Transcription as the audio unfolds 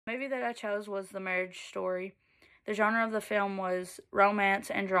The movie that I chose was The Marriage Story. The genre of the film was romance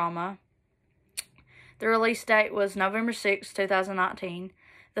and drama. The release date was November 6, 2019.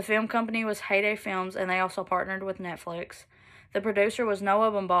 The film company was Heyday Films, and they also partnered with Netflix. The producer was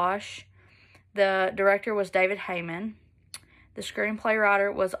Noah Baumbach. The director was David Heyman. The screenplay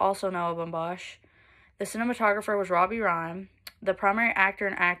writer was also Noah Baumbach. The cinematographer was Robbie Ryan. The primary actor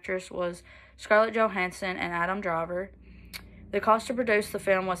and actress was Scarlett Johansson and Adam Driver. The cost to produce the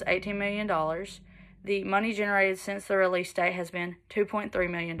film was $18 million. The money generated since the release date has been $2.3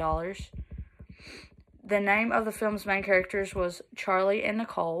 million. The name of the film's main characters was Charlie and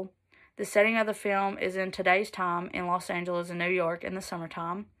Nicole. The setting of the film is in today's time in Los Angeles and New York in the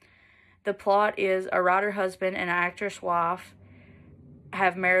summertime. The plot is a writer husband and an actress wife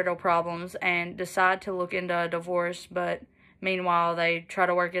have marital problems and decide to look into a divorce, but meanwhile they try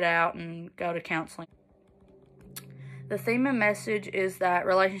to work it out and go to counseling. The theme and message is that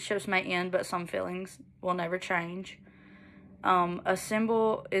relationships may end, but some feelings will never change. A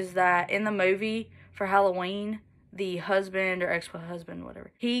symbol is that in the movie for Halloween, the husband or ex-husband,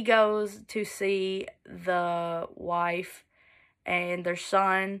 whatever, he goes to see the wife and their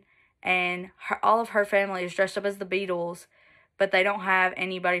son, and all of her family is dressed up as the Beatles, but they don't have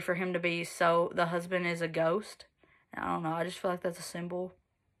anybody for him to be, so the husband is a ghost. I don't know, I just feel like that's a symbol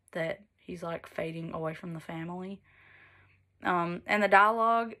that he's like fading away from the family. And the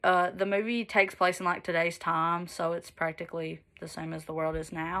dialogue, the movie takes place in like today's time, so it's practically the same as the world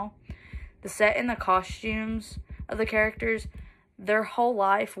is now. The set and the costumes of the characters, their whole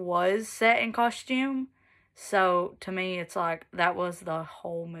life was set in costume. So to me, it's like that was the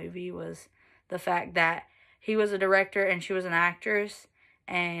whole movie, was the fact that he was a director and she was an actress,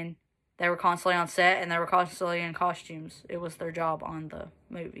 and they were constantly on set and they were constantly in costumes. It was their job on the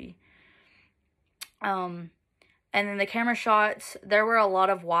movie. And then the camera shots, there were a lot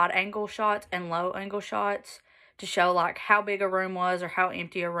of wide angle shots and low angle shots to show like how big a room was or how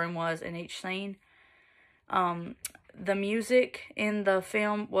empty a room was in each scene. The music in the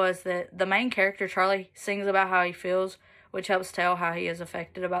film was that the main character, Charlie, sings about how he feels, which helps tell how he is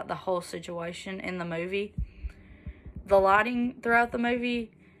affected about the whole situation in the movie. The lighting throughout the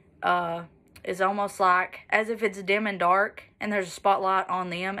movie is almost like as if it's dim and dark and there's a spotlight on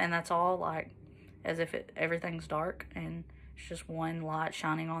them and that's all, like as if everything's dark and it's just one light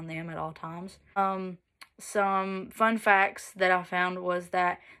shining on them at all times. Some fun facts that I found was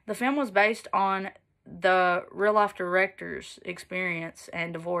that the film was based on the real-life director's experience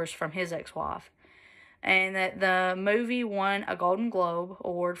and divorce from his ex-wife, and that the movie won a Golden Globe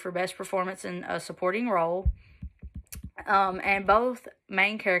Award for Best Performance in a Supporting Role, and both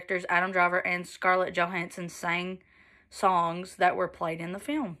main characters, Adam Driver and Scarlett Johansson, sang songs that were played in the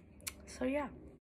film. So, yeah.